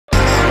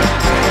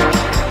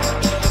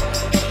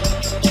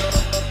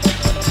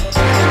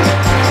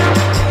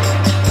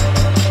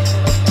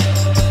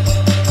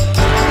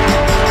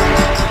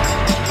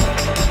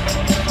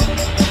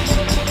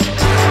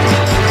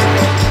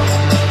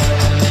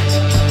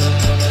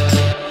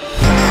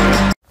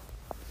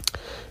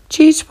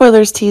Teenage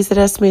Spoilers tease that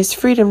Esme's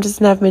freedom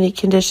doesn't have many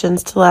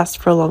conditions to last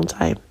for a long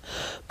time.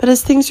 But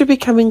as things are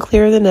becoming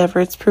clearer than ever,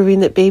 it's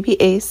proving that baby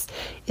Ace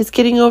is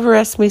getting over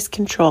Esme's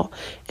control,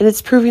 and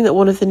it's proving that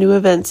one of the new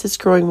events is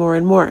growing more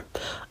and more,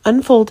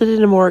 unfolded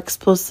in a more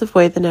explosive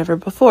way than ever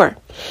before.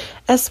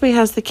 Esme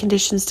has the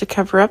conditions to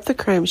cover up the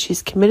crimes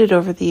she's committed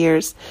over the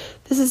years.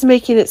 This is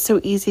making it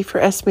so easy for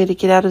Esme to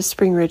get out of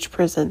Spring Ridge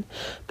prison.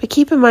 But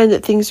keep in mind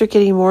that things are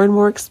getting more and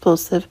more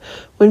explosive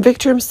when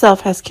Victor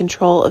himself has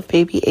control of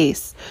baby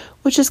Ace,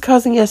 which is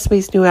causing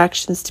Esme's new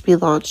actions to be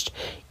launched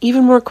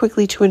even more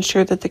quickly to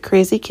ensure that the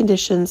crazy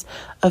conditions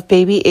of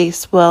baby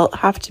Ace will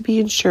have to be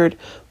ensured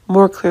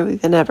more clearly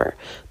than ever.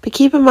 But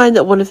keep in mind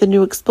that one of the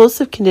new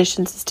explosive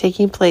conditions is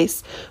taking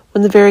place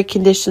when the very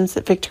conditions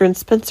that Victor and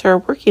Spencer are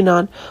working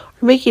on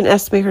are making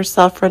Esme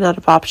herself run out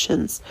of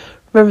options.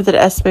 Remember that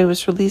Esme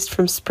was released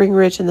from Spring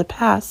Ridge in the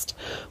past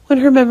when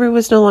her memory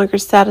was no longer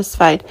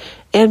satisfied,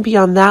 and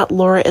beyond that,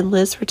 Laura and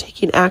Liz were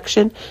taking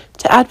action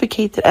to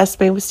advocate that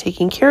Esme was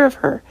taking care of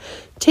her.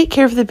 Take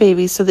care of the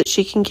baby so that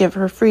she can give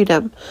her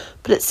freedom.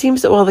 But it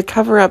seems that while the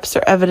cover-ups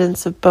are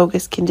evidence of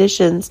bogus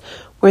conditions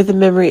where the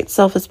memory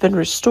itself has been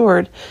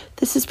restored,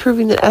 this is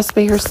proving that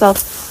Esme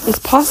herself is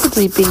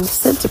possibly being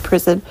sent to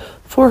prison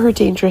for her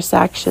dangerous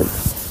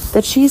actions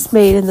that she's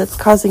made and that's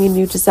causing a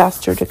new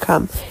disaster to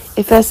come.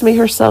 If Esme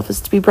herself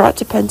is to be brought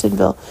to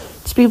Pentonville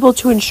to be able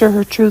to ensure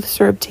her truths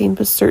are obtained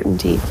with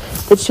certainty,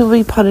 that she will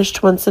be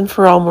punished once and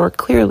for all more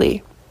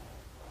clearly.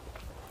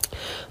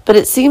 But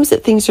it seems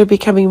that things are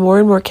becoming more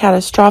and more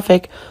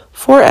catastrophic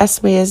for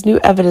Esme as new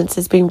evidence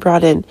is being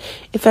brought in.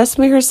 If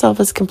Esme herself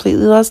has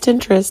completely lost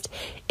interest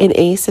in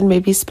Ace, and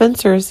maybe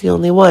Spencer is the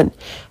only one,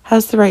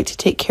 has the right to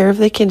take care of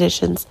the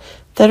conditions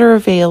that are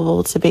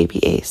available to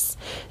baby Ace.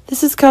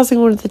 This is causing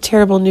one of the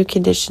terrible new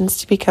conditions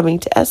to be coming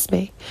to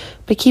Esme.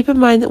 But keep in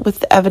mind that with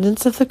the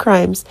evidence of the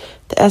crimes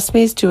that Esme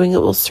is doing,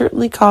 it will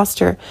certainly cost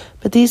her.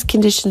 But these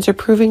conditions are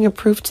proving a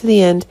proof to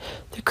the end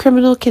the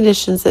criminal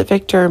conditions that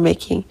Victor are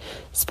making.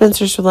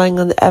 Spencer's relying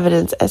on the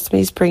evidence Esme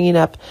is bringing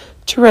up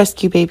to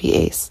rescue baby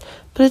Ace.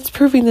 But it's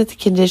proving that the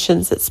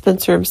conditions that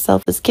Spencer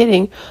himself is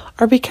getting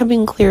are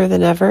becoming clearer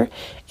than ever,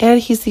 and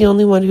he's the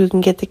only one who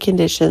can get the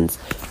conditions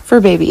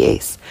for baby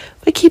Ace.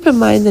 But keep in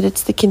mind that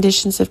it's the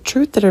conditions of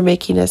truth that are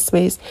making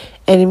Esme's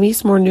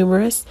enemies more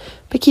numerous.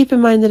 But keep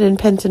in mind that in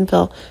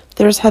Pentonville,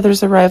 there's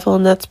Heather's arrival,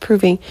 and that's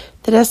proving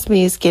that Esme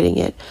is getting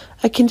it.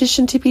 A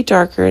condition to be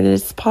darker, and it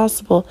is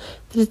possible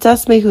that it's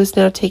Esme who is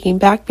now taking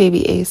back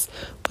baby Ace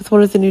with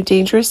one of the new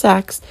dangerous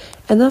acts,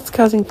 and that's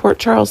causing Port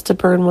Charles to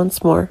burn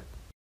once more.